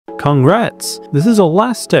Congrats! This is the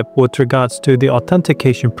last step with regards to the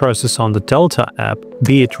authentication process on the Delta app,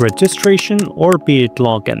 be it registration or be it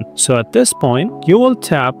login. So at this point, you will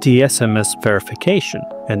tap dSMS verification,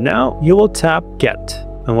 and now you will tap Get.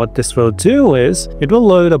 And what this will do is, it will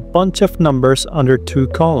load a bunch of numbers under 2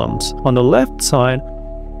 columns. On the left side,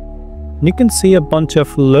 you can see a bunch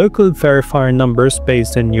of local verifier numbers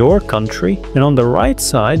based in your country, and on the right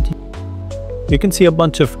side, you can see a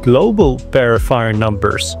bunch of global verifier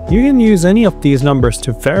numbers. You can use any of these numbers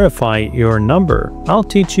to verify your number. I'll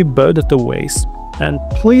teach you both of the ways. And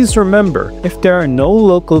please remember, if there are no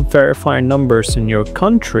local verifier numbers in your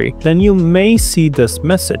country, then you may see this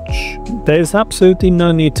message. There is absolutely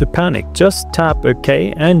no need to panic. Just tap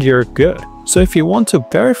OK and you're good. So if you want to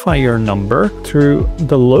verify your number through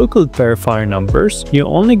the local verifier numbers, you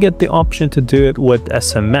only get the option to do it with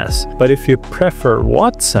SMS. But if you prefer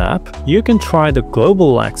WhatsApp, you can try the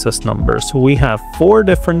global access numbers. We have 4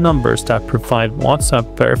 different numbers that provide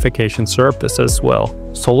WhatsApp verification service as well.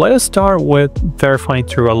 So let us start with verifying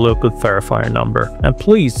through a local verifier number. And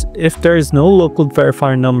please, if there is no local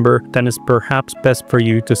verifier number, then it's perhaps best for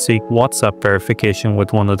you to seek WhatsApp verification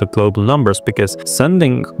with one of the global numbers, because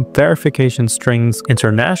sending verification strings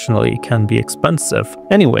internationally can be expensive.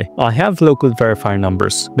 Anyway, I have local verifier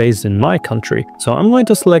numbers based in my country. So I'm going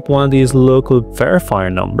to select one of these local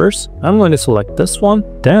verifier numbers. I'm going to select this one.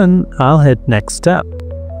 Then I'll hit Next Step.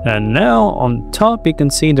 And now on top you can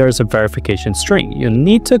see there's a verification string. You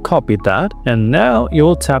need to copy that, and now you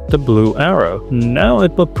will tap the blue arrow. Now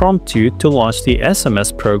it will prompt you to launch the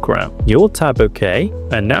SMS program. You will tap OK,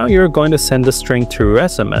 and now you're going to send the string through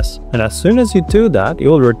SMS. And as soon as you do that, you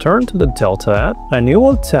will return to the Delta app and you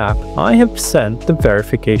will tap I have sent the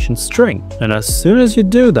verification string. And as soon as you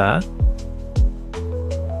do that,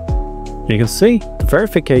 you can see the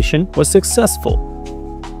verification was successful.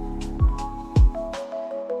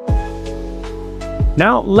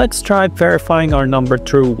 Now let's try verifying our number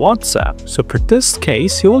through WhatsApp. So for this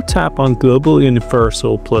case, you will tap on Global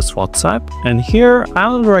Universal plus WhatsApp. And here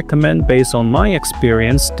I'll recommend, based on my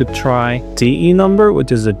experience, to try DE number,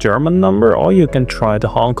 which is a German number, or you can try the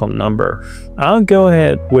Hong Kong number. I'll go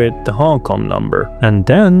ahead with the Hong Kong number, and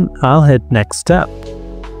then I'll hit Next Step.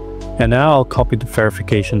 And now I'll copy the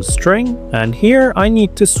verification string, and here I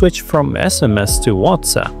need to switch from SMS to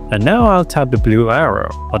WhatsApp. And now I'll tap the blue arrow.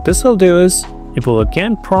 What this will do is, it will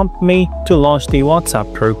again prompt me to launch the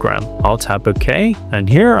WhatsApp program. I'll tap OK, and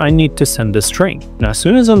here I need to send the string. Now as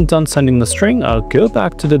soon as I'm done sending the string, I'll go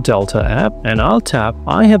back to the Delta app and I'll tap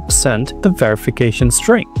I have sent the verification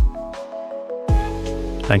string.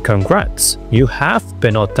 And congrats, you have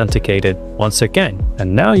been authenticated once again,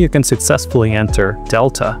 and now you can successfully enter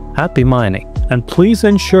Delta. Happy mining! And please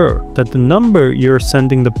ensure that the number you're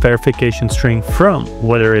sending the verification string from,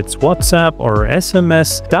 whether it's WhatsApp or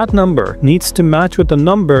SMS, that number needs to match with the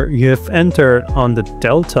number you have entered on the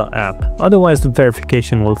Delta app. Otherwise, the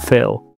verification will fail.